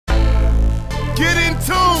Get in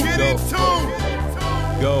tune. Get in tune.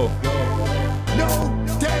 Go. No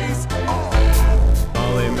days off.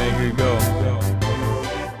 Molly Maker, go.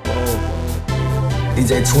 Whoa.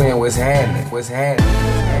 DJ Twin, what's happening? What's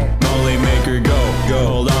happening? Molly Maker, go.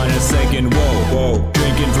 Hold on a second, whoa.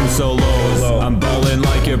 Drinking from so low. I'm ballin'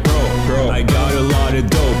 like a pro. I got a lot of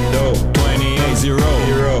dope.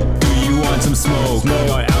 28-0. Do you want some smoke?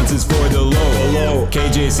 Got ounces for the low.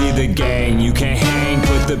 KJC the gang, you can't hang.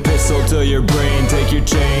 Put the pistol to your brain. Take your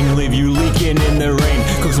chain, leave you leaking in the rain.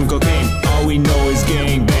 Cook some cocaine, all we know is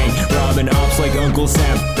gang bang. Robbing ops like Uncle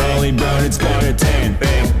Sam. Molly Brown, it's got a tan.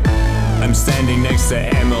 Bang. I'm standing next to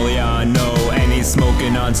Emiliano, and he's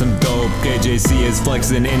smoking on some dope. KJC is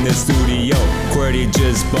flexing in the studio. QWERTY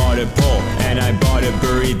just bought a pole, and I bought a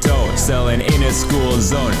burrito. Selling in a school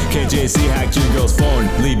zone. KJC hacked your girl's phone.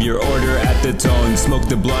 Leave your order at the tone. Smoke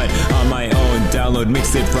the blunt on my own. Download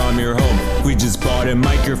mixtape from your home. We just bought a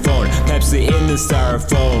mixtape. Pepsi in the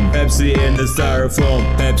styrofoam. Pepsi in the styrofoam.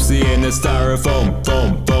 Pepsi in the styrofoam.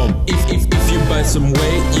 Foam. If you buy some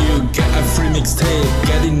weight, you get a free mixtape.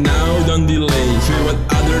 Get it now, don't delay. Hear what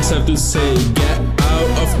others have to say. Get out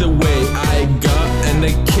of the way. I got an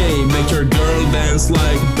AK. Make your girl dance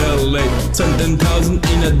like ballet. Spend 10,000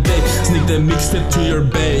 in a day. Sneak the mixtape to your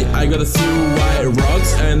bay. I got a few white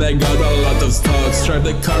rocks and I got a lot of stocks. Drive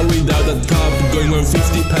the car without a top. Going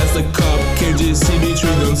 150 past the cop. KJC bitch,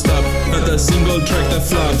 we don't stop. Not a single track that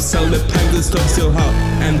flops. Sell the pack, the stock still hot.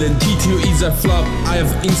 And the T2 is a flop. I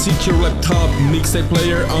have insecure laptop. Mixtape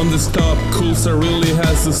player on the stop. Cool sir really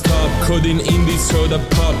has to stop. Coding in the soda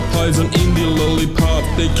pop. Poison in the lollipop.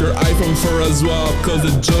 Take your iPhone for a swap. Cause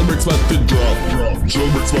the jailbreak's about to drop.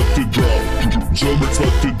 Jailbreak's about to drop. Jailbreak's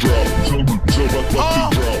about to drop. Jailbreak's about to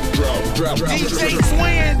drop. DJ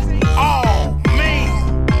Twin. Oh man.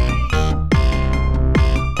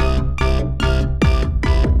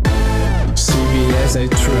 CVS I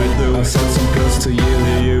tried. I'll send some girls to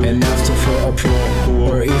you. And after for a pro.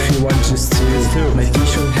 Or if you want just two. My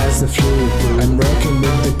t-shirt has the flu. I'm rocking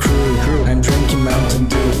with the crew. I'm drinking Mountain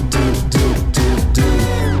Dew.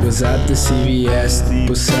 Was at the CVS,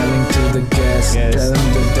 was selling to the guests. Tell them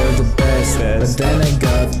that they're the best. But then I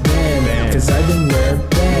got banned, cause I didn't wear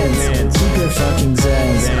pants. Keep your fucking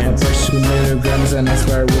zans. I'll push 2 milligrams and I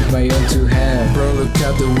swear with my own 2 hands. Bro, look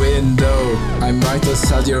out the window. I'm right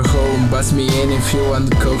outside your home. Bust me in if you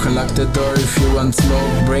want coke. Unlock the door if you want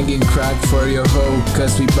smoke. Bringing crack for your hoe,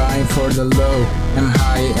 cause we buying for the low. I'm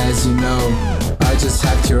high as you know. I just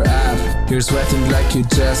hacked your app. You're sweating like you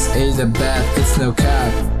just ate a bath. It's no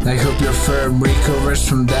cap. I hope your firm recovers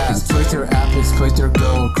from that. Exploit your app, exploit your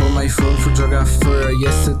goal. Call my phone for drug offer.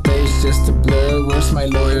 Yesterday's just a blur. Where's my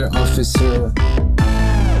lawyer officer?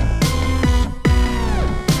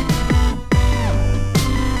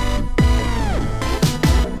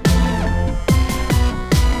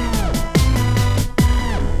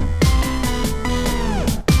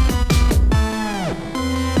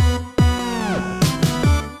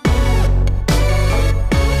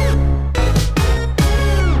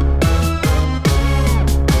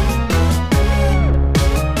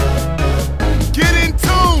 Get in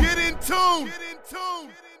tune.